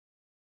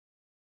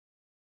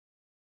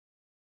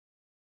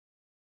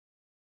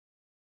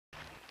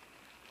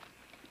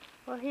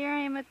Well, here I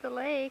am at the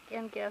lake,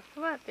 and guess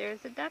what? There's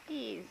the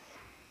duckies.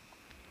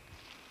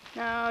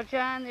 Now,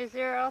 John, is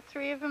there all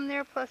three of them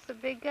there plus the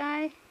big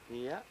guy?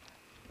 Yeah.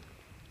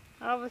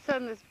 All of a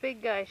sudden, this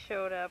big guy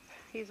showed up.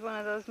 He's one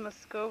of those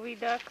Muscovy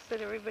ducks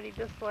that everybody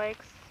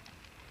dislikes.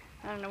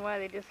 I don't know why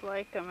they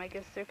dislike them. I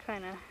guess they're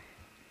kind of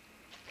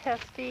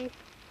pesty.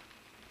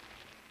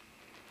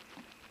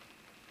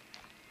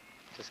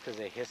 Just because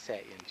they hiss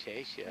at you and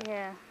chase you.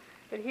 Yeah.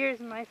 But here's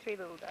my three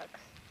little ducks.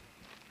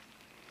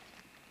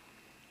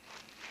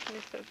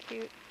 They're so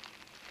cute.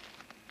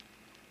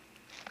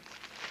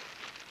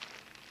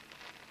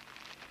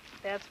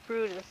 That's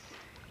Brutus.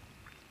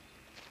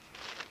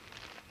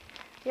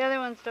 The other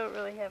ones don't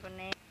really have a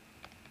name.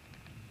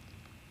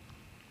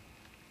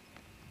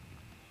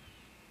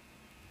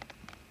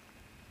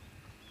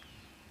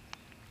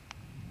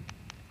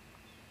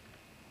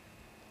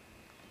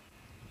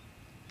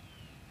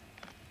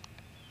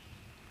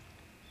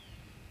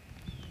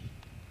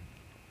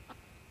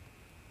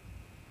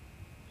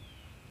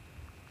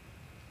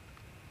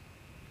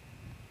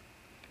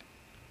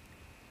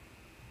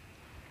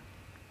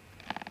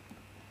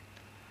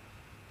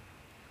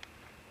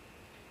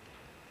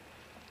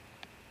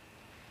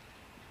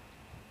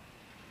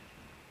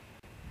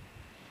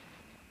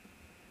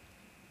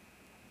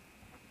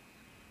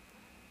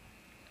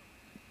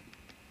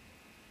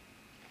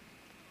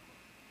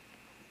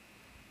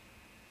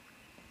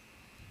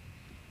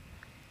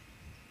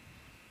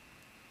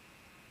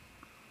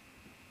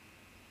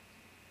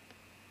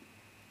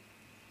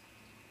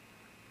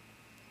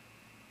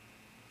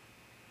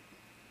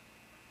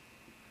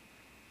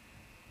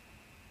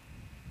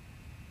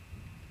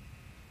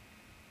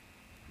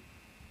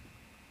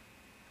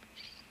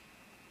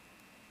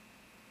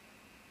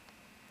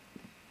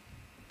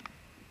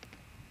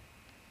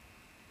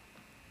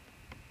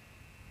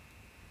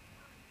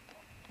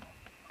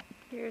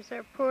 Here's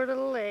our poor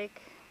little lake.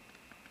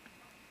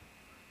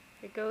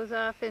 It goes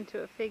off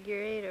into a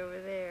figure 8 over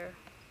there.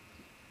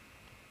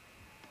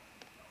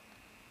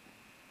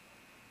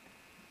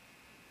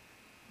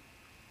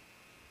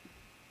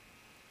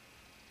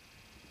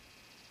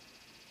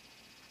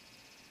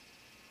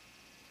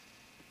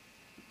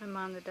 I'm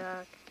on the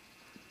dock.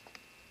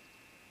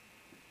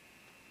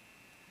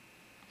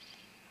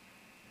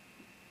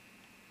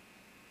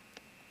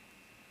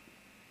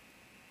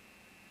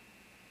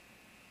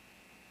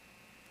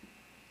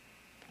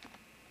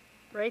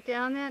 Write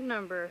down that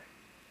number.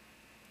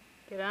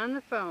 Get on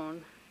the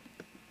phone.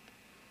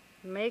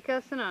 Make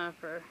us an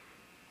offer.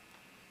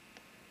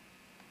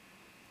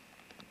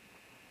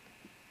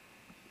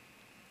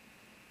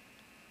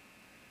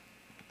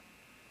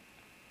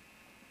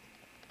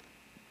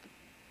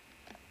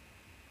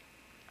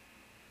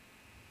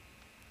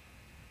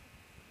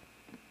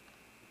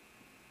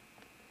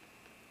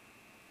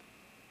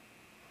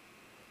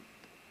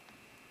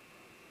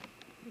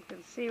 You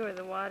can see where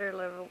the water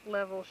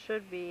level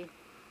should be.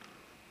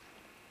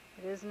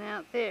 It isn't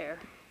out there.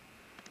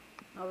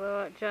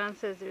 Although John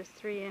says there's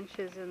 3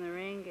 inches in the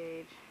rain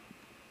gauge.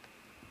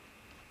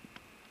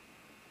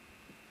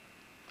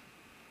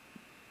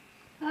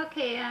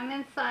 Okay, I'm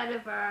inside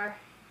of our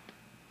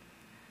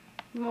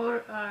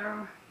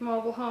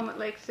mobile home at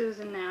Lake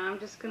Susan now. I'm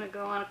just going to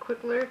go on a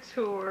quick little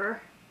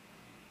tour,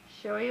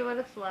 show you what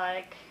it's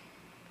like.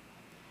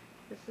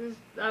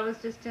 I was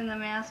just in the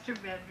master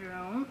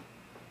bedroom,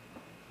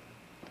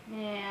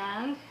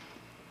 and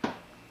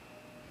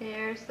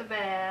here's the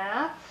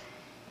bath.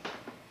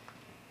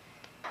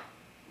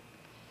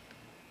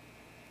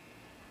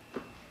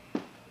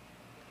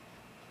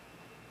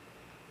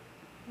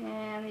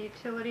 And the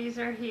utilities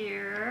are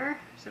here.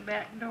 There's a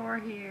back door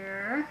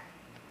here.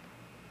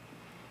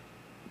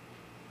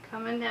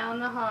 Coming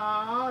down the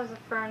hall is a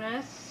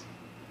furnace.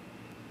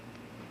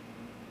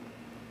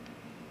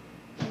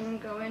 And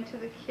go into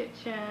the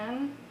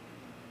kitchen.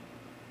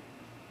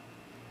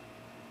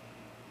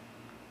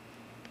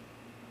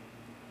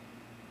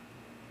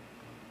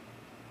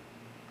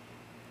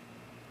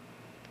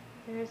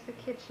 There's the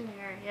kitchen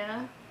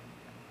area.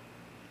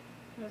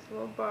 There's a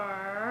little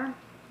bar.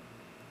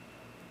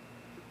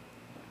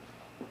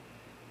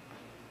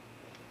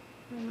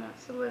 And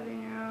that's the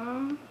living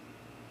room.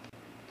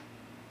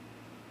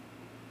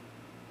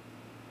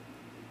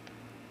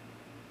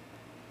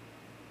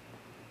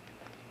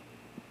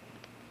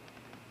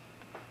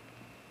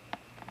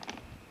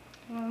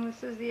 And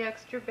this is the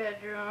extra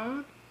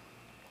bedroom.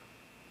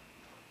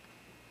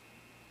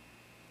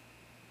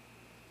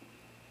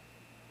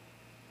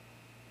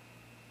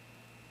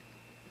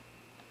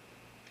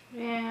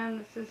 And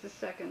this is the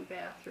second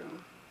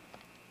bathroom.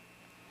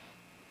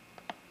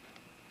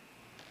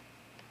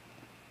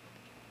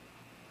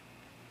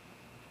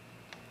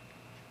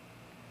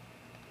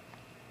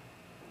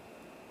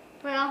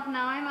 Well,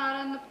 now I'm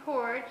out on the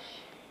porch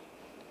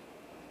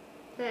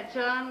that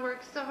John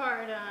works so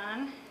hard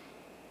on.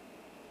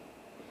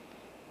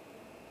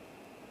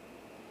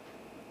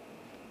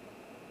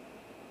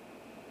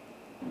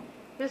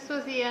 This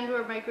was the end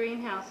where my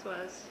greenhouse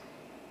was.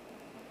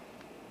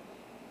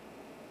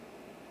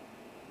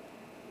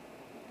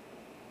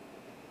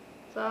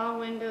 It's all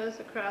windows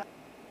across.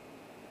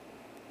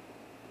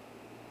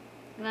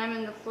 And I'm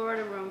in the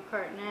Florida room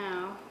part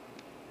now.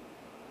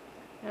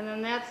 And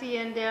then that's the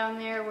end down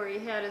there where he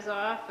had his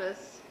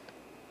office.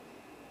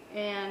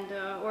 And,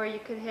 or you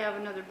could have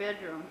another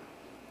bedroom.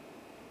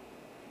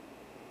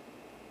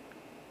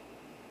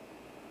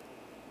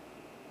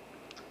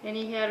 And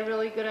he had a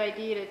really good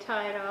idea to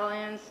tie it all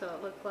in so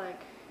it looked like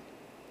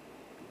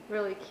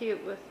really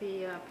cute with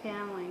the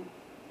paneling.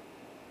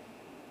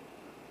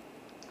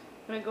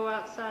 I'm going to go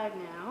outside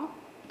now.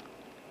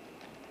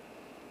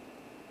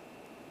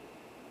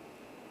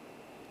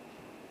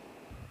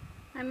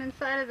 I'm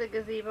inside of the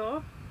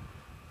gazebo.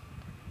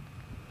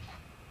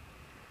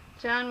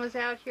 John was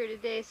out here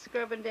today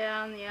scrubbing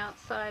down the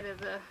outside of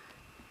the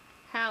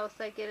house.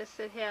 I guess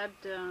it had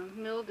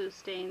mildew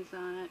stains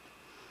on it.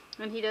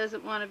 And he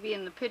doesn't want to be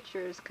in the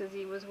pictures because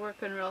he was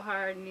working real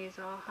hard and he's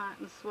all hot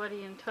and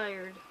sweaty and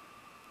tired.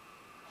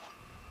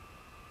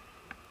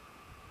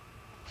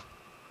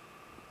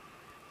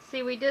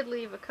 See, we did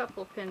leave a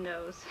couple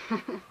pindos.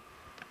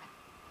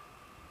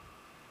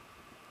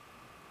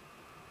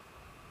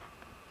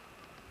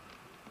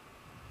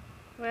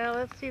 Well,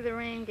 let's see the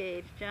rain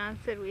gauge. John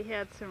said we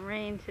had some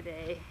rain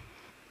today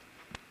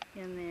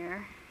in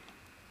there.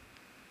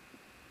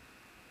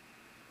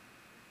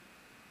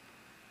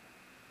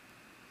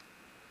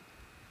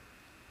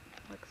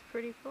 Looks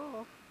pretty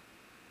full.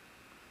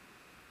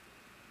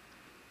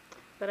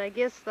 But I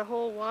guess the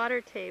whole water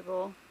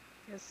table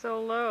is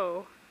so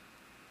low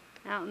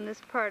out in this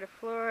part of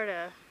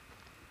Florida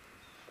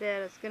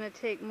that it's going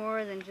to take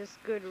more than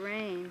just good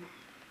rain.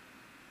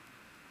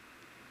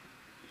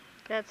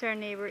 That's our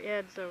neighbor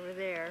Ed's over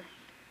there.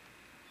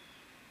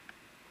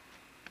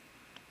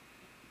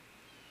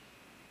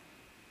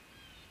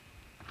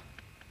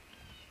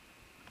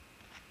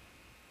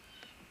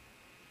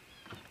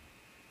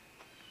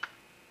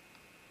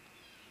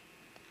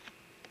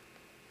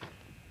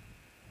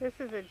 This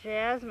is a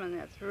jasmine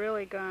that's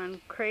really gone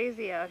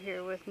crazy out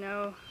here with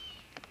no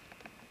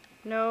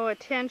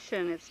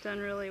attention. It's done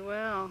really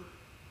well.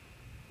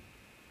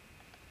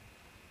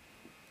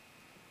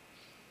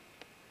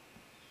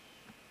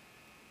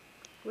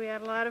 We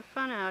had a lot of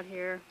fun out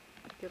here.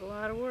 Did a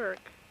lot of work.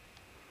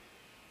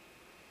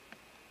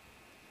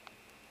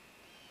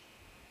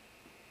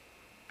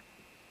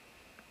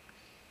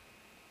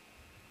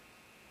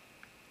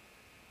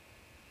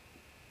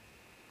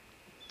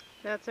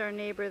 That's our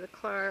neighbor, the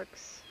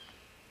Clarks.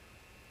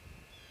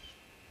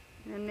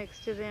 And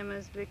next to them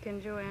is Vic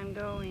and Joanne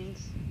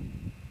Goings.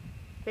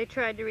 They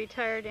tried to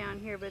retire down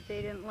here, but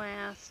they didn't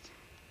last.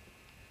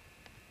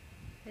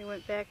 They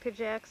went back to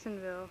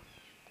Jacksonville.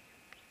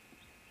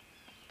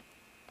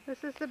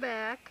 This is the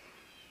back.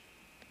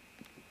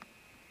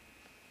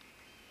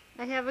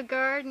 I have a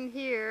garden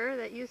here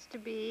that used to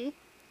be,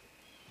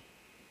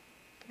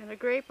 and a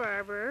grape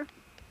arbor.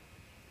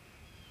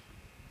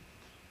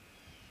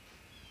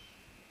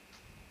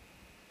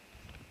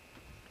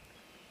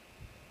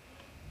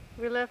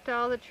 We left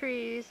all the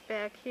trees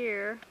back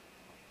here.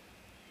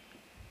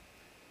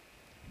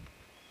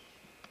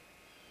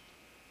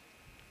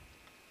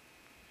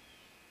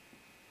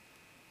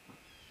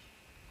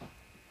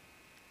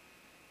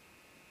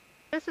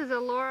 This is a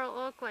laurel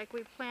oak like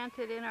we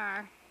planted in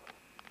our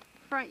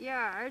front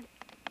yard.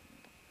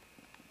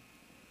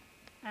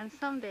 And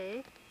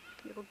someday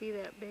it'll be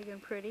that big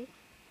and pretty.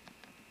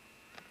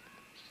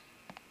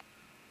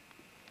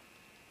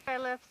 I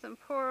left some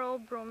poor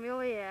old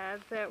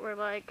bromeliads that were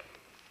like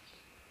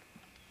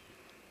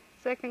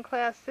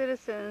second-class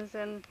citizens,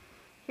 and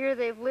here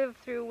they've lived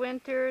through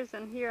winters,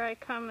 and here I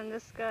come and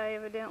this guy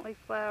evidently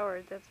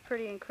flowered. That's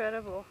pretty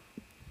incredible.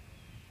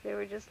 They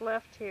were just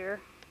left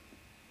here.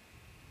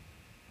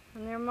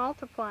 And they're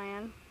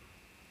multiplying.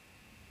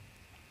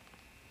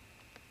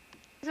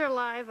 These are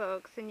live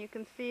oaks, and you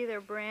can see their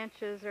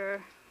branches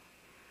are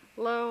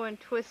low and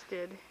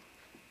twisted,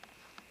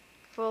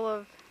 full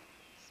of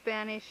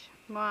Spanish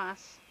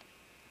moss.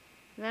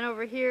 And then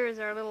over here is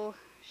our little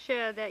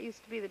shed. That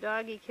used to be the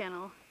doggy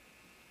kennel,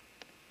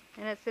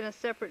 and it's in a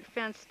separate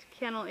fenced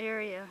kennel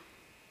area.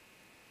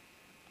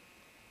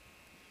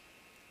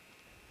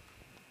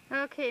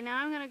 Okay, now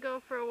I'm going to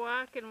go for a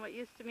walk in what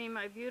used to be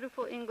my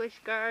beautiful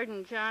English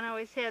garden. John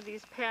always had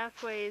these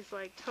pathways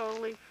like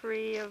totally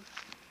free of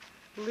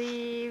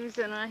leaves,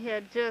 and I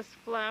had just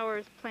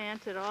flowers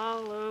planted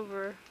all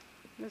over.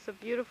 It's a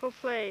beautiful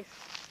place.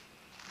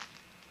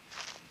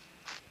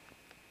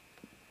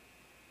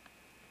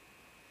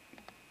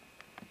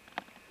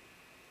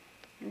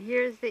 And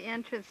here's the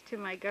entrance to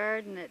my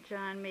garden that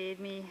John made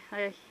me.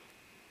 I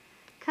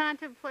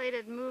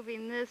contemplated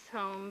moving this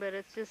home, but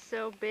it's just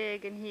so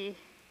big, and he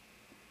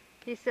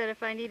said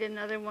if I need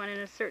another one in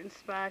a certain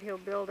spot, he'll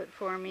build it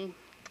for me.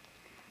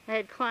 I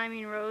had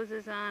climbing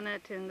roses on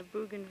it, and the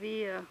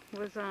bougainvillea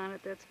was on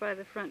it. That's by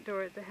the front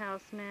door at the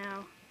house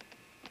now.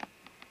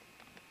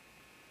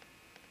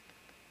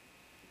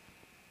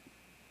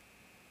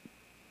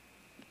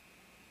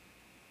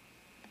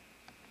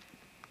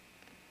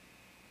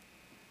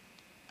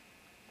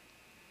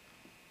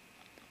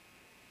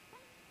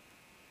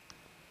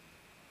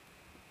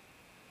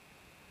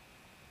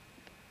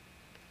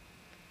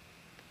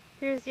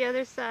 Here's the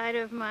other side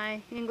of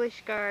my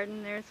English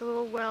garden. There's a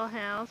little well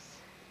house.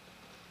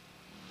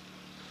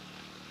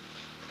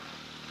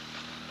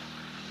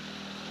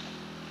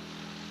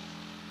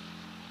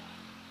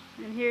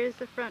 And here's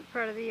the front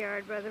part of the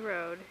yard by the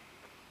road.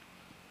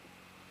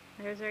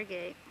 There's our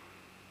gate.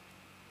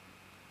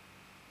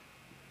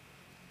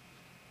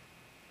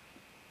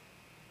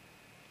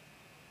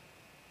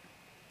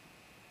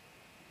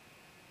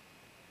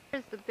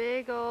 Here's the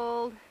big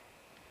old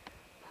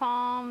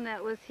palm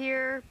that was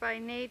here by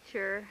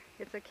nature.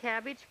 It's a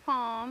cabbage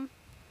palm,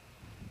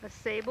 a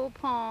sable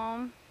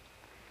palm,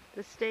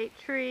 the state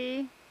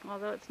tree,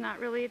 although it's not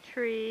really a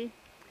tree.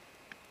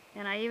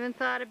 And I even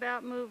thought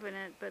about moving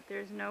it, but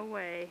there's no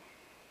way.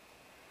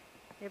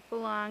 It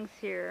belongs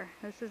here.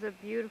 This is a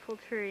beautiful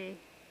tree.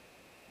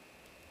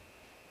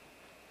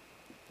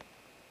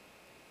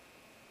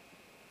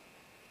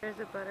 There's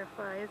a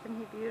butterfly. Isn't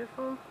he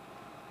beautiful?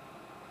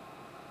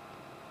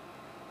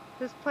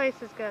 This place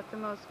has got the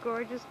most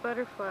gorgeous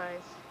butterflies.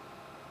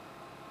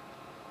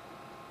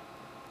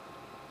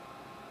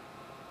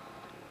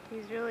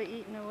 He's really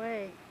eating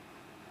away.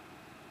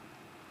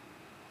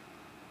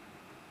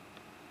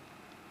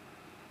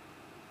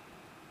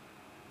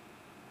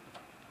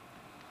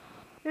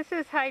 This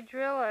is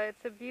hydrilla.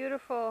 It's a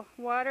beautiful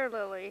water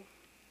lily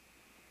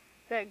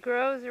that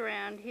grows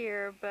around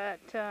here, but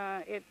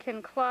it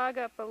can clog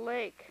up a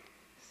lake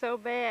so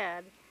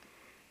bad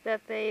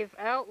that they've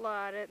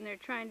outlawed it and they're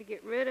trying to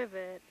get rid of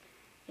it.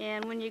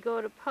 And when you go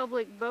to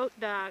public boat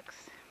docks,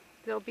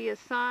 there'll be a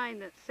sign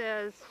that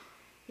says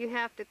you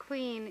have to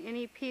clean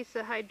any piece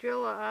of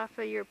hydrilla off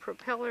of your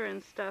propeller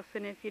and stuff,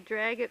 and if you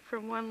drag it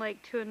from one lake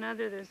to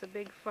another, there's a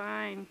big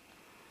fine.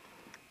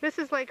 This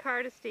is Lake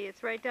Hardesty.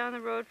 It's right down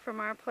the road from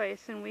our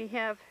place, and we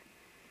have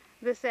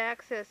this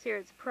access here.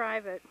 It's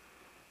private.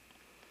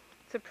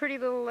 It's a pretty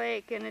little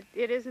lake, and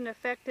it isn't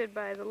affected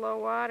by the low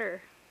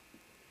water.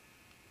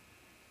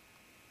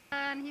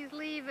 And he's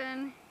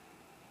leaving.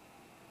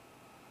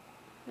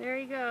 There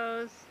he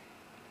goes.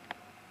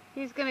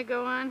 He's gonna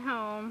go on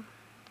home.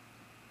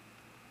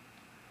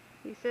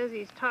 He says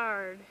he's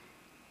tired.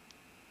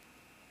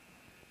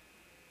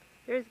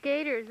 There's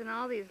gators in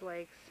all these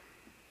lakes.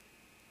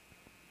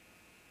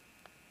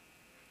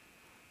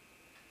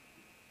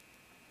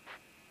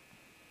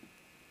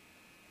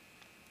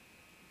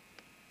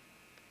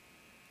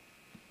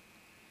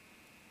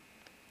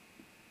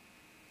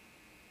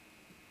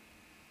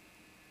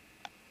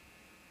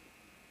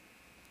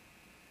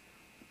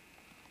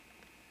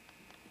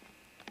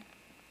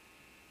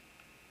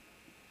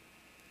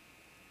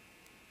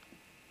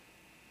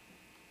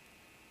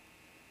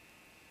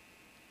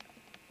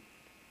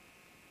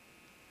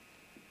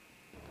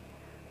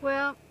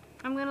 Well,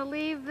 I'm going to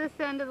leave this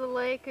end of the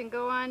lake and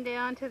go on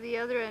down to the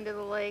other end of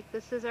the lake.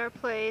 This is our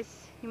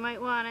place. You might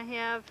want to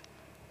have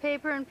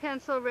paper and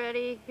pencil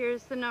ready.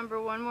 Here's the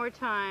number one more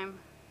time.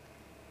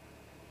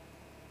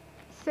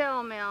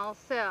 Sell, Mel,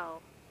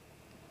 sell.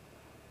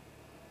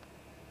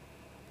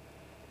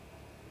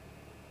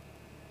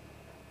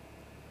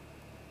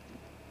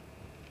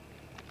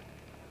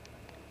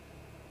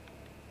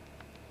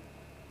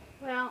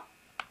 Well,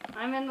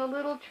 I'm in the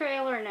little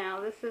trailer now.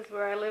 This is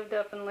where I lived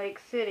up in Lake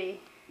City.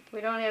 We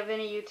don't have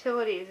any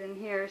utilities in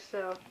here,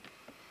 so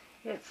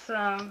it's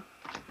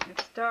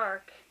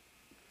dark.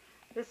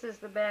 This is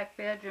the back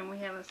bedroom. We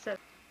haven't set.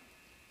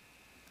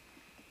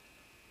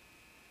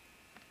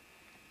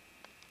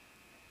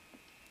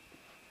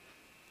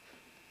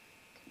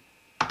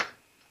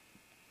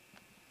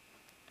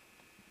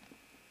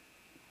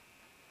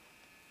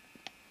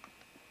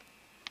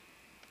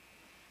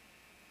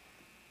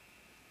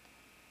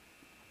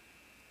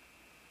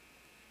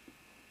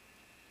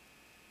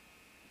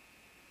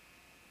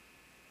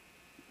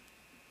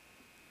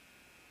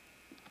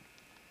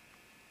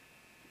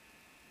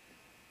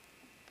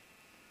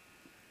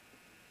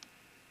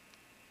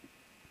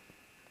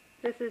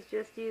 This is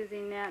just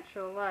using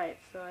natural light,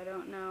 so I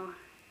don't know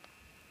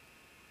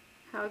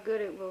how good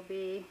it will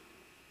be.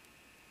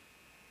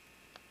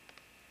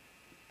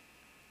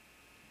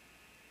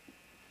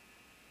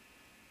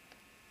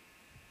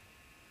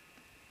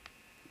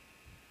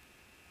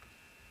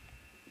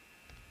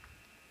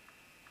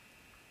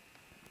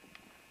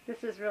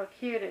 This is real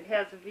cute. It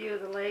has a view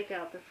of the lake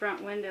out the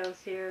front windows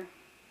here.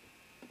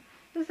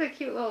 This is a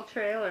cute little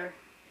trailer.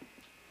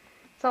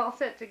 It's all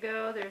set to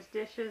go. There's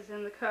dishes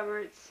in the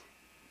cupboards.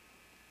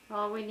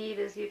 All we need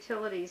is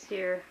utilities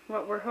here.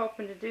 What we're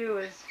hoping to do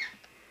is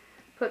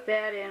put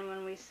that in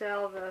when we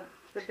sell the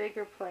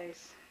bigger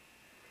place,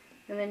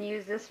 and then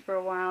use this for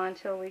a while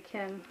until we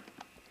can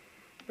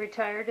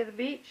retire to the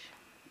beach.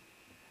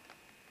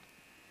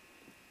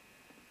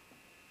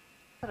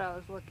 That's what I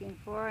was looking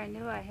for. I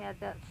knew I had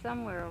that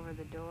somewhere over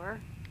the door.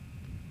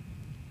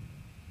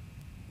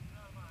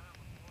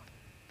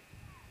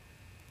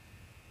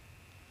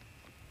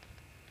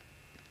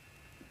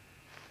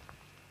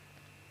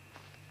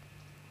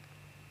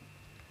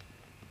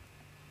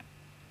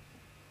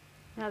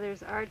 Now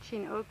there's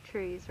arching oak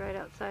trees right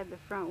outside the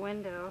front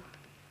window.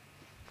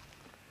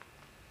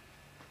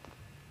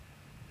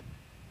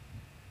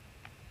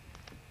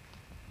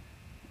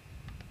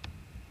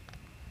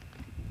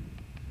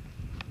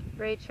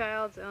 Ray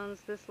Childs owns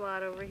this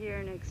lot over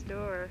here next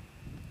door.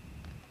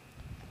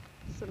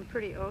 Some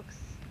pretty oaks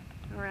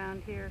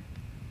around here.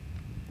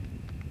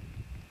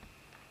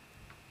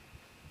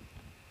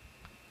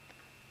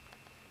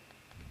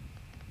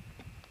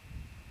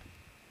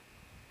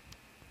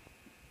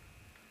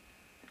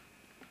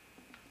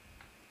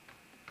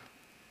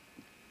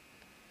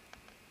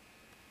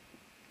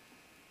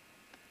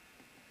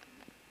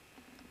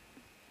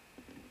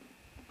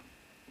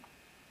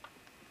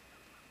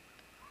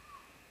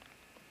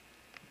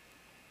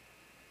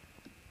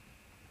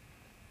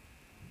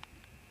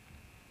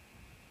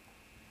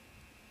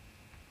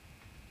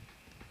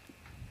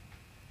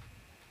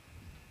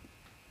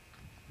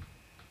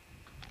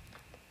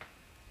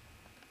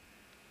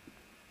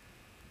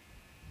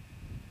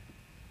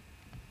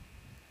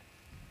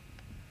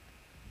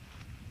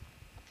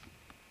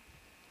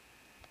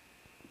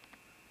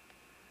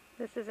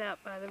 This is out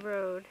by the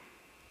road.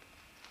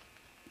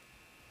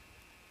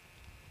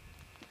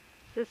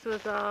 This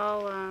was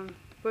all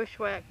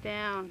bushwhacked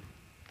down,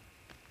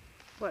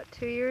 what,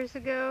 2 years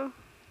ago?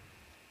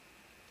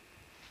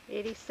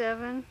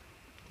 87?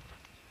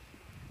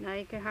 Now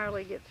you can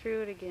hardly get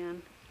through it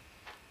again.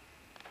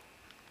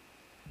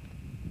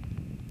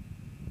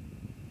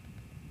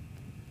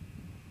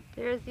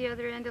 There's the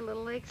other end of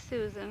Little Lake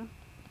Susan.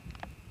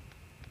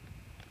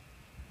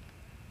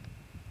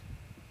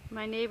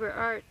 My neighbor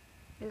Art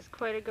is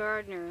quite a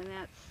gardener, and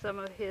that's some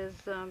of his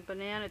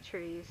banana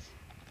trees.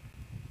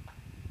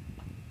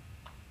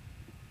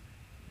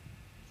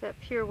 It's that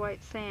pure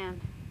white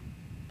sand.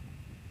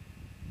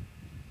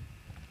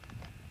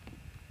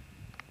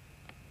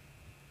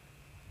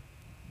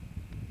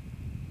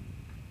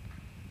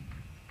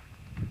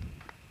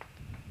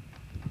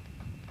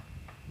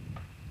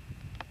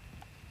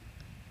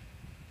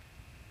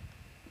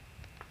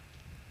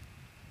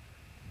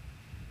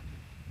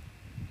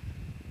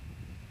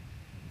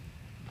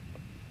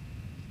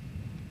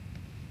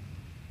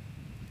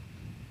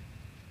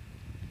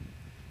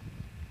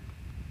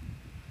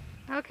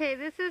 Okay,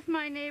 this is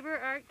my neighbor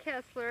Art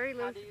Kessler. He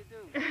lives.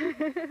 How do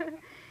you do?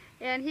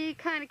 And he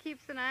kind of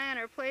keeps an eye on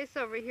our place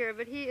over here,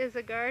 but he is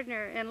a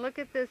gardener. And look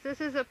at this.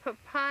 This is a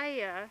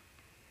papaya.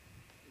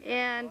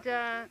 And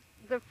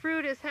the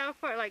fruit is how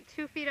far? Like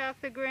 2 feet off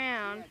the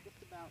ground. Yeah,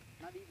 just about,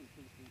 not even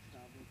 2 feet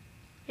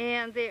probably.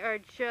 And they are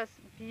just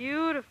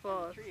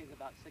beautiful. The tree is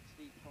about 6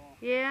 feet tall.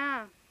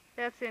 Yeah,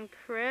 that's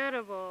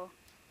incredible.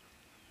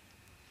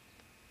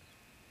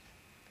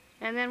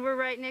 And then we're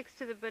right next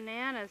to the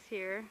bananas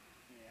here.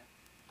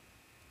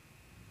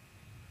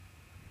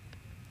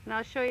 And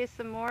I'll show you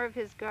some more of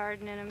his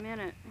garden in a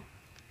minute.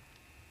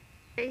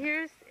 Okay,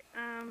 here's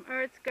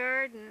Art's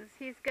gardens.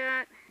 He's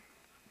got,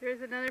 there's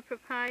another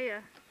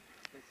papaya.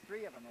 There's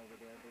 3 of them over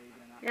there, believe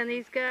it or not. And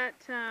he's got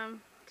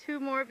 2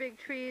 more big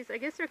trees. I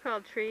guess they're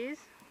called trees.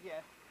 Yeah,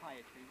 papaya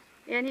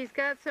trees. And he's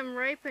got some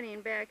ripening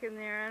back in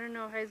there. I don't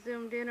know if I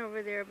zoomed in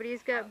over there, but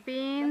he's got Let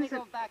beans. me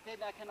go back there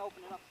and I can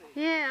open it up so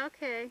you. Yeah,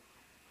 okay.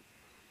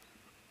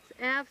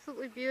 It's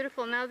absolutely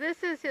beautiful. Now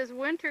this is his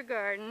winter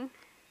garden.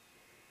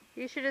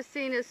 You should have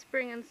seen his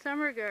spring and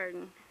summer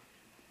garden.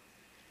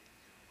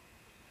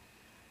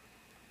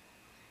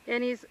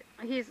 And he's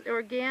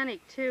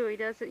organic too. He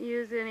doesn't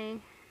use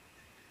any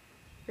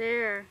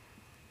there.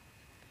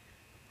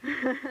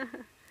 Oh,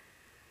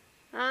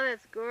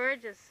 that's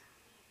gorgeous.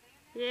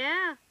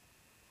 Yeah.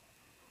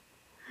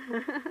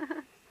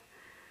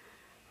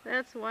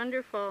 That's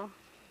wonderful.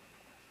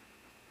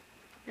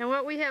 And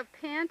what we have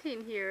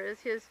panting here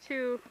is his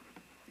 2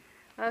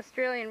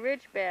 Australian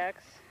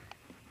Ridgebacks.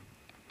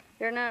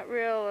 They're not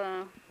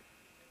real,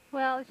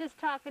 well, I was just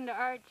talking to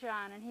Art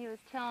John, and he was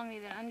telling me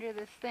that under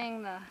this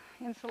thing the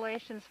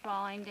insulation's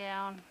falling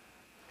down,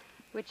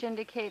 which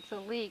indicates a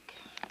leak.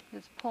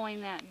 It's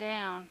pulling that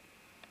down.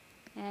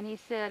 And he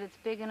said it's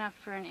big enough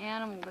for an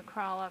animal to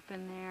crawl up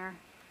in there.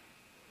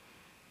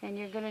 And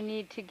you're going to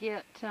need to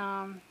get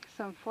some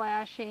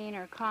flashing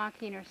or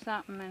caulking or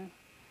something and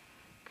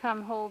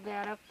come hold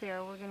that up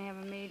there. We're going to have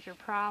a major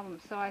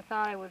problem. So I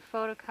thought I would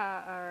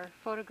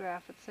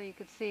photograph it so you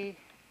could see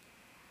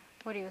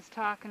what he was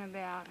talking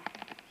about.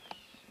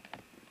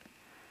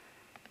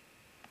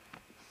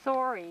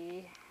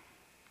 Sorry.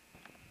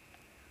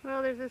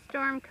 Well, there's a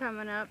storm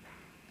coming up,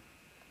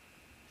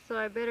 so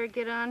I better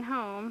get on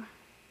home.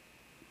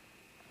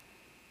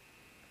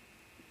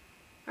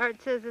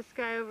 Art says this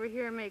guy over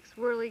here makes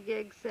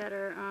whirligigs that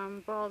are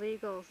bald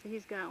eagles.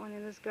 He's got one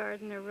in his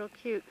garden. They're real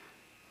cute.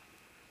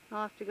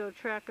 I'll have to go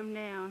track them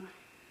down.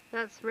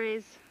 That's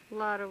Ray's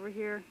lot over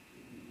here.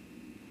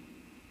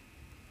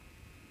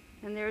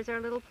 And there's our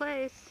little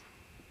place.